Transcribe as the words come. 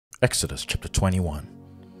Exodus chapter 21.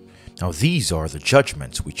 Now these are the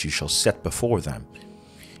judgments which you shall set before them.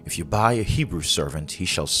 If you buy a Hebrew servant, he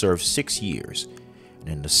shall serve 6 years, and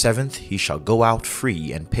in the 7th he shall go out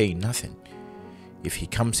free and pay nothing. If he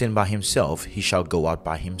comes in by himself, he shall go out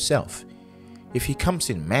by himself. If he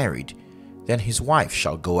comes in married, then his wife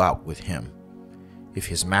shall go out with him. If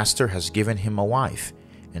his master has given him a wife,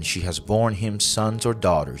 and she has borne him sons or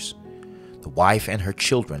daughters, the wife and her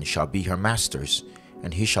children shall be her master's,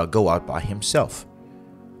 and he shall go out by himself.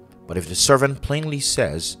 But if the servant plainly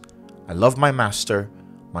says, I love my master,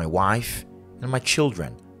 my wife, and my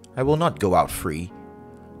children, I will not go out free,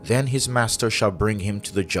 then his master shall bring him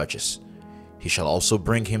to the judges. He shall also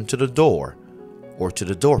bring him to the door, or to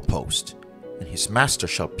the doorpost, and his master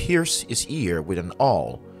shall pierce his ear with an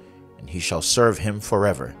awl, and he shall serve him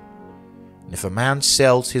forever. And if a man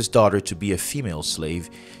sells his daughter to be a female slave,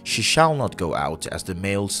 she shall not go out as the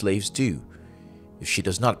male slaves do. If she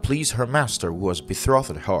does not please her master who has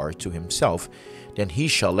betrothed her to himself, then he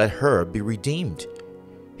shall let her be redeemed.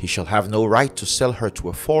 He shall have no right to sell her to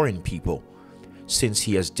a foreign people, since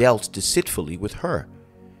he has dealt deceitfully with her.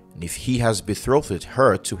 And if he has betrothed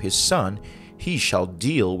her to his son, he shall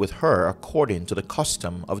deal with her according to the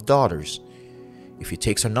custom of daughters. If he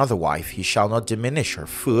takes another wife, he shall not diminish her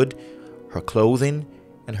food, her clothing,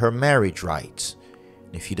 and her marriage rights.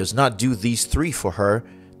 And if he does not do these 3 for her,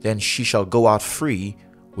 then she shall go out free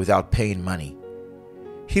without paying money.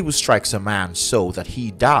 He who strikes a man so that he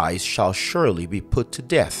dies shall surely be put to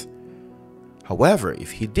death. However,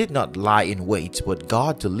 if he did not lie in wait, but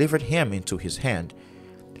God delivered him into his hand,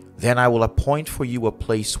 then I will appoint for you a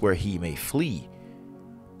place where he may flee.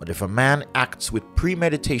 But if a man acts with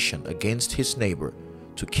premeditation against his neighbor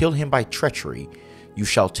to kill him by treachery, you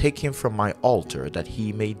shall take him from my altar that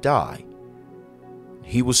he may die.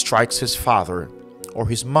 He who strikes his father or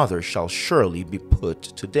his mother shall surely be put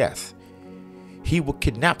to death. He who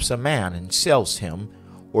kidnaps a man and sells him,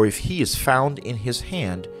 or if he is found in his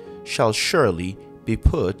hand, shall surely be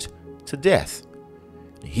put to death.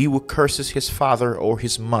 He who curses his father or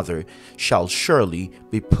his mother shall surely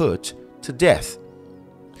be put to death.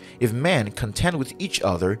 If men contend with each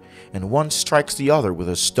other, and one strikes the other with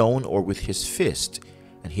a stone or with his fist,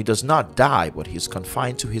 and he does not die but he is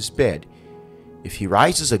confined to his bed, if he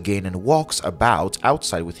rises again and walks about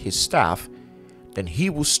outside with his staff, then he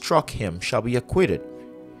who struck him shall be acquitted.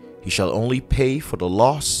 He shall only pay for the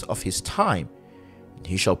loss of his time, and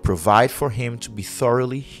he shall provide for him to be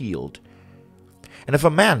thoroughly healed. And if a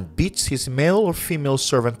man beats his male or female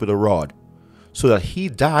servant with a rod, so that he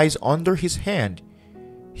dies under his hand,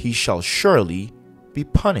 he shall surely be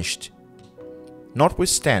punished.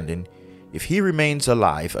 Notwithstanding, if he remains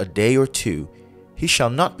alive a day or 2, he shall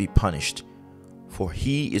not be punished, for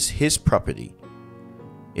he is his property.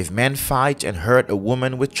 If men fight and hurt a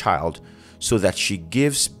woman with child, so that she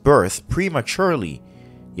gives birth prematurely,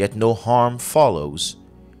 yet no harm follows,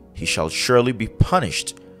 he shall surely be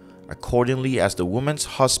punished, accordingly as the woman's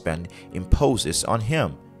husband imposes on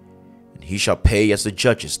him, and he shall pay as the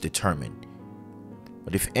judges determine.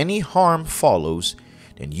 But if any harm follows,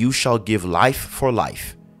 then you shall give life for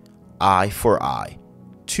life, eye for eye,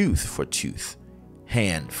 tooth for tooth,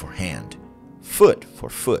 hand for hand, foot for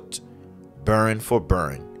foot, burn for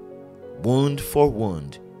burn, wound for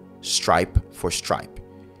wound, stripe for stripe.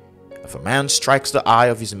 If a man strikes the eye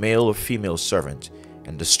of his male or female servant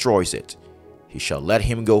and destroys it, he shall let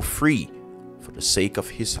him go free for the sake of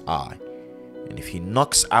his eye. And if he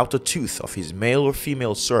knocks out the tooth of his male or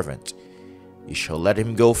female servant, he shall let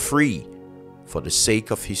him go free for the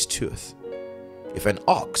sake of his tooth. If an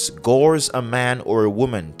ox gores a man or a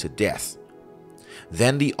woman to death,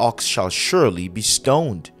 then the ox shall surely be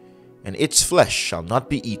stoned, and its flesh shall not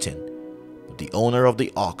be eaten, but the owner of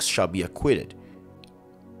the ox shall be acquitted.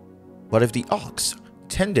 But if the ox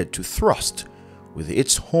tended to thrust with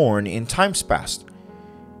its horn in times past,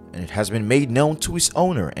 and it has been made known to its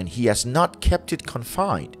owner, and he has not kept it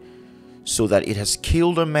confined, so that it has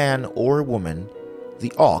killed a man or a woman,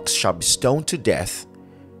 the ox shall be stoned to death,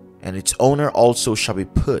 and its owner also shall be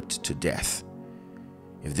put to death.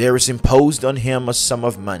 If there is imposed on him a sum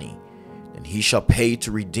of money, then he shall pay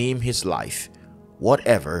to redeem his life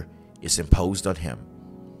whatever is imposed on him,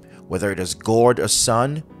 whether it has gored a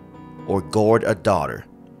son or gored a daughter.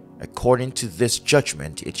 According to this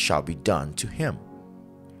judgment it shall be done to him.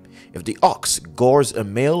 If the ox gores a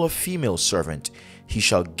male or female servant, he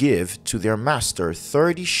shall give to their master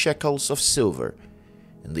 30 shekels of silver,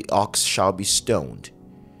 and the ox shall be stoned.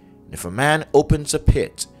 And if a man opens a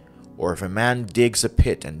pit, or if a man digs a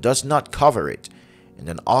pit and does not cover it, and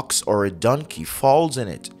an ox or a donkey falls in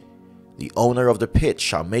it, the owner of the pit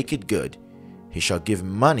shall make it good, he shall give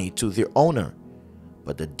money to their owner,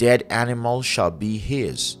 but the dead animal shall be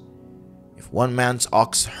his. If one man's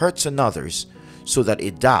ox hurts another's, so that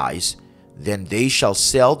it dies, then they shall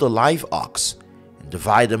sell the live ox, and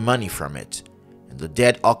divide the money from it, and the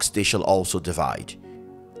dead ox they shall also divide.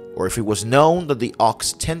 Or if it was known that the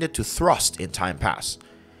ox tended to thrust in time past,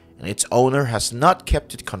 and its owner has not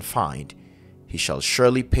kept it confined, he shall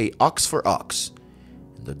surely pay ox for ox,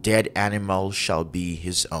 and the dead animal shall be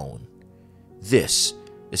his own. This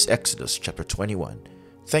is Exodus chapter 21.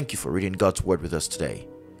 Thank you for reading God's Word with us today.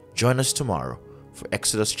 Join us tomorrow for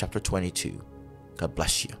Exodus chapter 22. God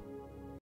bless you.